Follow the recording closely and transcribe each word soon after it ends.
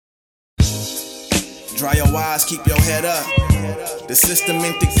Dry your eyes, keep your head up. The system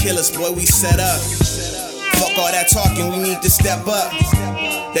meant to kill us, boy, we set up. Fuck all that talking, we need to step up.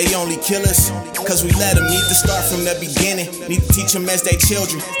 They only kill us, cause we let them. Need to start from the beginning, need to teach them as they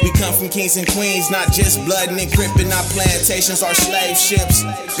children. We come from kings and queens, not just blood and encrypting. Our plantations are slave ships.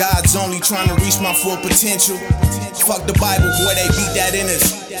 God's only trying to reach my full potential. Fuck the Bible, boy, they beat that in us.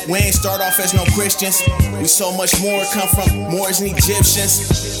 We ain't start off as no Christians. We so much more, come from Moors and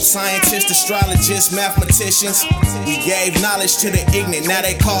Egyptians. Scientists, astrologists, mathematicians. We gave knowledge to the ignorant, now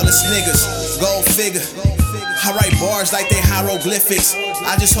they call us niggas. Gold figure. I write bars like they hieroglyphics.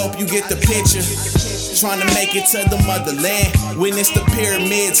 I just hope you get the picture. Trying to make it to the motherland. Witness the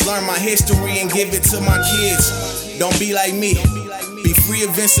pyramids, learn my history and give it to my kids. Don't be like me. Be free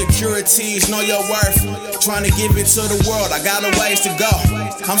of insecurities, know your worth. Trying to give it to the world, I got a ways to go.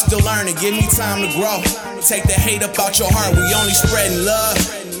 I'm still learning, give me time to grow. Take the hate up out your heart, we only spreading love.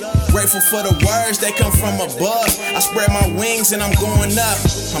 Grateful for the words, they come from above. I spread my wings and I'm going up.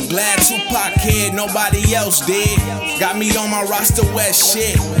 I'm glad Tupac kid, nobody else did. Got me on my Rhasta West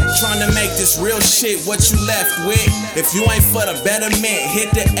shit. Trying to make this real shit, what you left with. If you ain't for the betterment,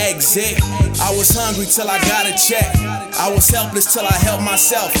 hit the exit. I was hungry till I got a check. I was helpless till I helped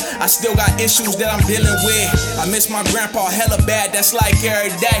myself. I still got issues that I'm dealing with. I miss my grandpa hella bad, that's like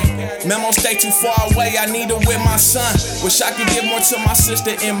every day. Memo stay too far away, I need it with my son. Wish I could give more to my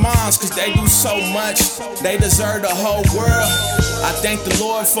sister and moms, cause they do so much. They deserve the whole world. I thank the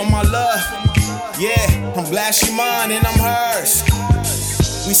Lord for my love. Yeah, I'm glad she mine and I'm hers.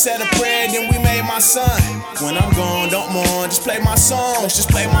 We said a prayer, then we made my son. When I'm gone, don't mourn, just play my songs, just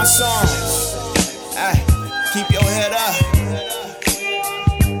play my songs. Ay. Keep your head up.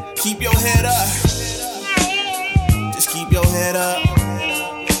 Keep your head up. Just keep your head up.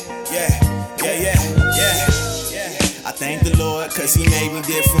 Yeah. I thank the Lord cause he made me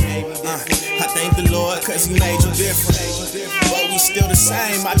different. I thank the Lord cause he made you different. But we still the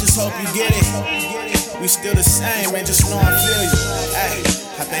same, I just hope you get it. We still the same, man, just know I feel you. Ay,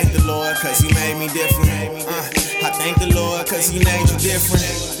 I thank the Lord cause he made me different. I thank the Lord cause he made you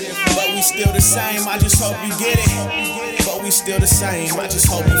different. But we still the same, I just hope you get it. But we still the same, I just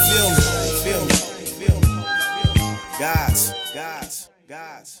hope you feel me. God's.